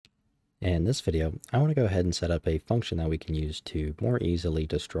In this video, I want to go ahead and set up a function that we can use to more easily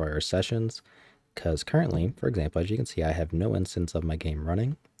destroy our sessions, because currently, for example, as you can see, I have no instance of my game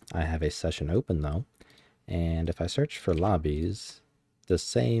running. I have a session open though, and if I search for lobbies, the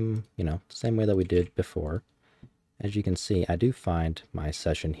same way that we did before, as you can see, I do find my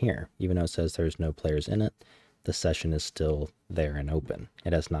session here. Even though it says there's no players in it, the session is still there and open.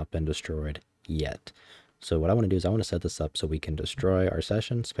 It has not been destroyed yet. So what I want to do is I want to set this up so we can destroy our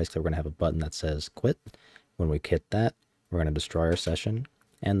sessions. Basically, we're going to have a button that says quit. When we hit that, we're going to destroy our session,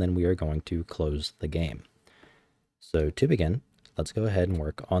 and then we are going to close the game. So to begin, let's go ahead and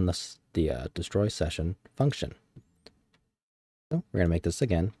work on the destroy session function. So we're going to make this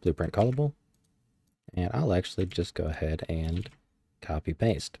again blueprint callable, and I'll actually just go ahead and copy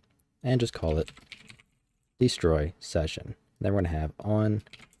paste and just call it destroy session. Then we're going to have on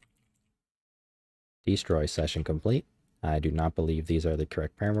destroy session complete. I do not believe these are the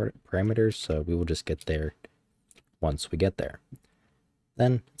correct parameters, so we will just get there once we get there.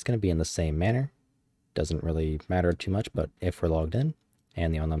 Then it's going to be in the same manner. Doesn't really matter too much, but if we're logged in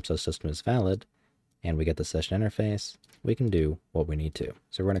and the on-lump system is valid and we get the session interface, we can do what we need to.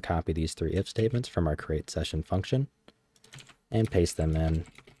 So we're going to copy these three if statements from our create session function and paste them in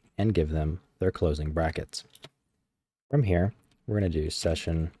and give them their closing brackets. From here, we're going to do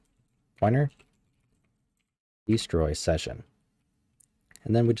session pointer destroy session,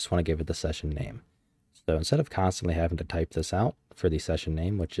 and then we just want to give it the session name. So instead of constantly having to type this out for the session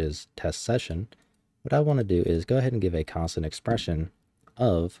name, which is test session, what I want to do is go ahead and give a constant expression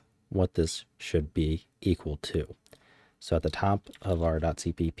of what this should be equal to. So at the top of our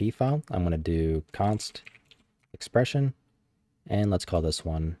 .cpp file, I'm going to do const expression, and let's call this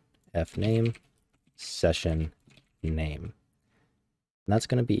one fname session name. And that's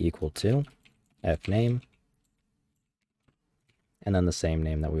going to be equal to fname, and then the same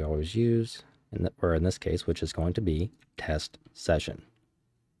name that we always use, or in this case, which is going to be test session.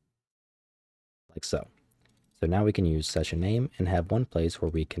 Like so. So now we can use session name and have one place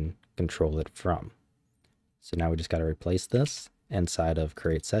where we can control it from. So now we just got to replace this inside of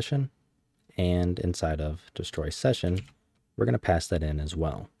create session, and inside of destroy session, we're going to pass that in as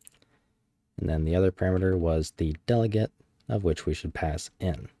well. And then the other parameter was the delegate, of which we should pass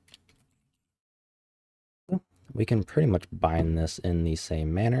in. We can pretty much bind this in the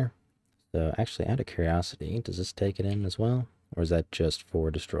same manner. So actually, out of curiosity, does this take it in as well? Or is that just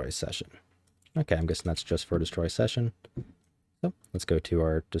for destroy session? Okay, I'm guessing that's just for destroy session. So let's go to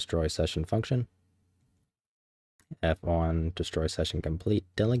our destroy session function. F on destroy session complete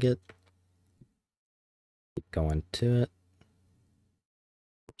delegate. Keep going to it.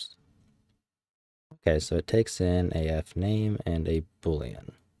 Oops. Okay, so it takes in a fname and a boolean.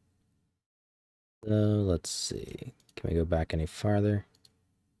 So let's see, can we go back any farther?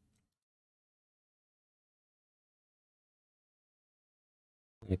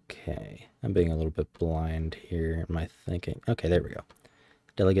 Okay, I'm being a little bit blind here in my thinking. Okay, there we go.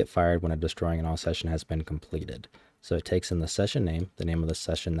 Delegate fired when a destroying an all session has been completed. So it takes in the session name, the name of the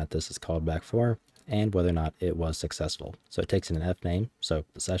session that this is called back for, and whether or not it was successful. So it takes in an fname, so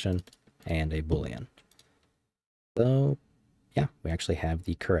the session, and a boolean. So yeah, we actually have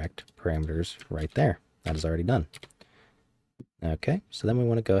the correct parameters right there. That is already done. Okay, so then we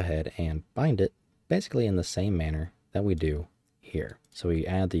want to go ahead and bind it basically in the same manner that we do here. So we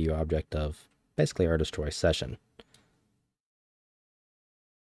add the object of basically our destroy session.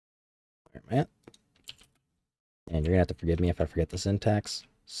 Where am I at? And you're going to have to forgive me if I forget the syntax.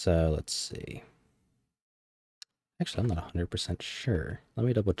 So let's see. Actually, I'm not 100% sure. Let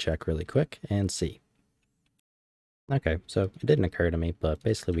me double check really quick and see. Okay, so it didn't occur to me, but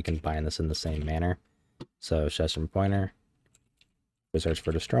basically we can bind this in the same manner. So session pointer, we search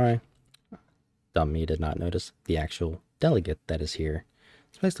for destroy. Dumb me did not notice the actual delegate that is here.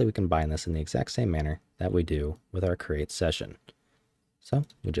 So basically we can bind this in the exact same manner that we do with our create session. So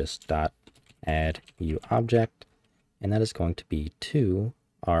we just add object, and that is going to be to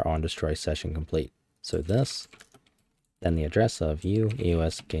our on destroy session complete. So this, then the address of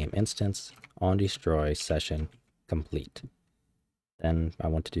EOS game instance on destroy session complete. Then I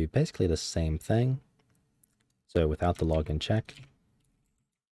want to do basically the same thing, so without the login check,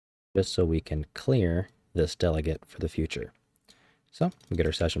 just so we can clear this delegate for the future. So we get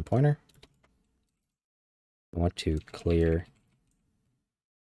our session pointer. We want to clear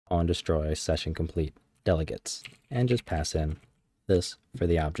on destroy session complete delegates and just pass in this for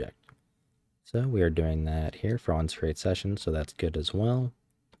the object. So we are doing that here for on create session, so that's good as well.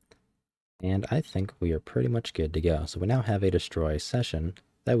 And I think we are pretty much good to go. So we now have a destroy session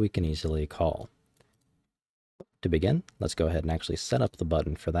that we can easily call. To begin, let's go ahead and actually set up the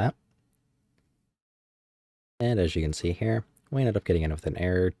button for that. And as you can see here, we ended up getting in with an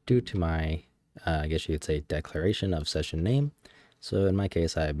error due to my, I guess you could say, declaration of session name. So in my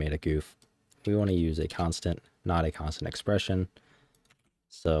case, I made a goof. We want to use a constant, not a constant expression.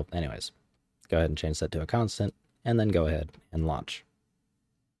 So anyways, go ahead and change that to a constant, and then go ahead and launch.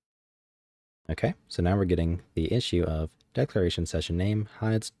 Okay, so now we're getting the issue of declaration session name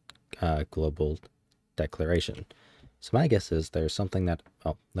hides global declaration. So my guess is there's something that,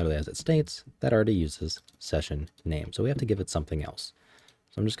 well, literally as it states, that already uses session name. So we have to give it something else.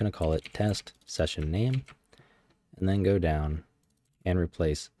 So I'm just going to call it test session name, and then go down and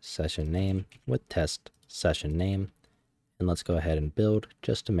replace session name with test session name. And let's go ahead and build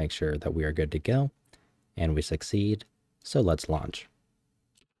just to make sure that we are good to go. And we succeed. So let's launch.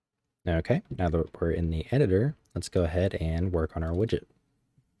 Okay, now that we're in the editor, let's go ahead and work on our widget.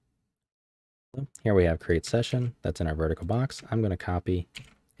 So here we have create session. That's in our vertical box. I'm going to copy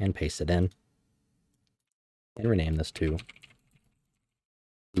and paste it in and rename this to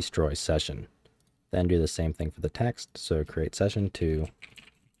destroy session. Then do the same thing for the text. So create session to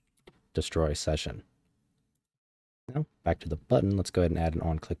destroy session. Now back to the button. Let's go ahead and add an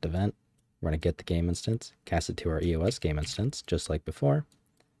on-clicked event. We're going to get the game instance, cast it to our EOS game instance, just like before,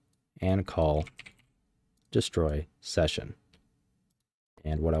 and call destroy session.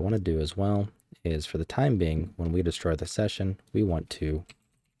 And what I want to do as well is, for the time being, when we destroy the session, we want to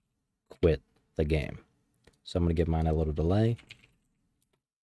quit the game. So I'm going to give mine a little delay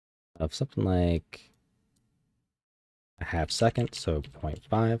of something like a half second, so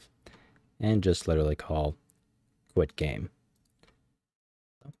 0.5, and just literally call quit game.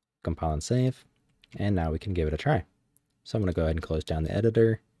 Compile and save, and now we can give it a try. So I'm going to go ahead and close down the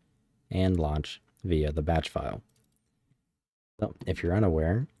editor and launch via the batch file. So if you're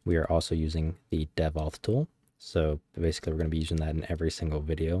unaware, we are also using the devauth tool. So basically we're going to be using that in every single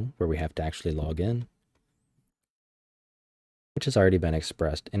video where we have to actually log in, which has already been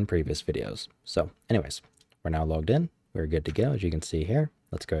expressed in previous videos. So anyways, we're now logged in. We're good to go, as you can see here.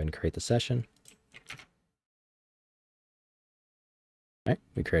 Let's go ahead and create the session. All right,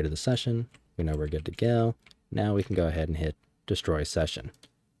 we created the session. We know we're good to go. Now we can go ahead and hit destroy session.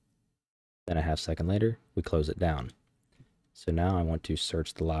 Then a half second later, we close it down. So now I want to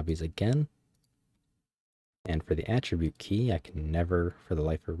search the lobbies again. And for the attribute key, I can never, for the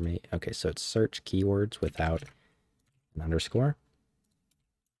life of me, okay, so it's search keywords without an underscore.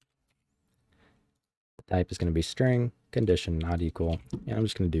 The type is going to be string, condition not equal, and I'm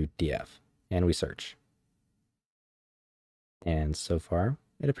just going to do df, and we search. And so far,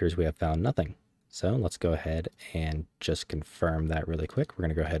 it appears we have found nothing. So let's go ahead and just confirm that really quick. We're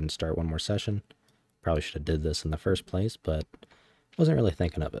going to go ahead and start one more session. Probably should have did this in the first place, but wasn't really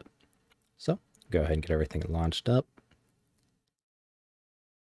thinking of it. So go ahead and get everything launched up.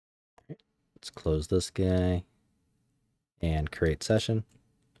 All right, let's close this guy and create session.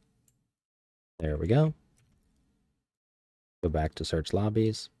 There we go. Go back to search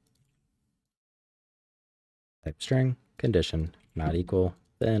lobbies. Type string, condition not equal,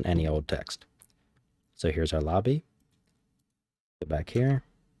 then any old text. So here's our lobby. Go back here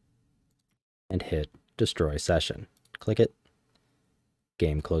and hit destroy session. Click it.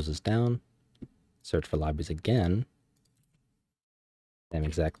 Game closes down. Search for lobbies again. Same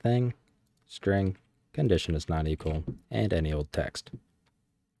exact thing. String, condition is not equal, and any old text.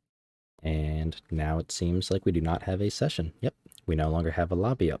 And now it seems like we do not have a session. Yep, we no longer have a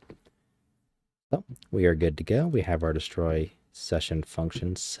lobby up. So we are good to go. We have our destroy session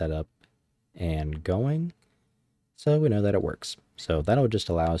function set up and going. So we know that it works. So that'll just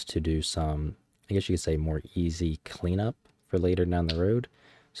allow us to do some, I guess you could say, more easy cleanup for later down the road.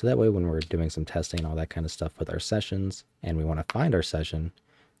 So that way when we're doing some testing and all that kind of stuff with our sessions and we want to find our session,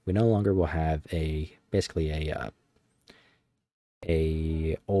 we no longer will have basically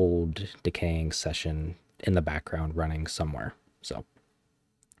a old decaying session in the background running somewhere. So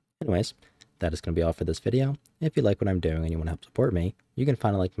anyways, that is going to be all for this video. If you like what I'm doing and you want to help support me, you can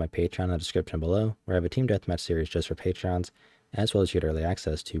find a link to my Patreon in the description below, where I have a Team Deathmatch series just for Patrons, as well as you get early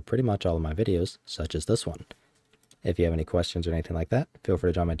access to pretty much all of my videos, such as this one. If you have any questions or anything like that, feel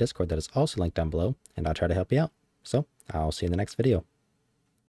free to join my Discord that is also linked down below, and I'll try to help you out. So, I'll see you in the next video.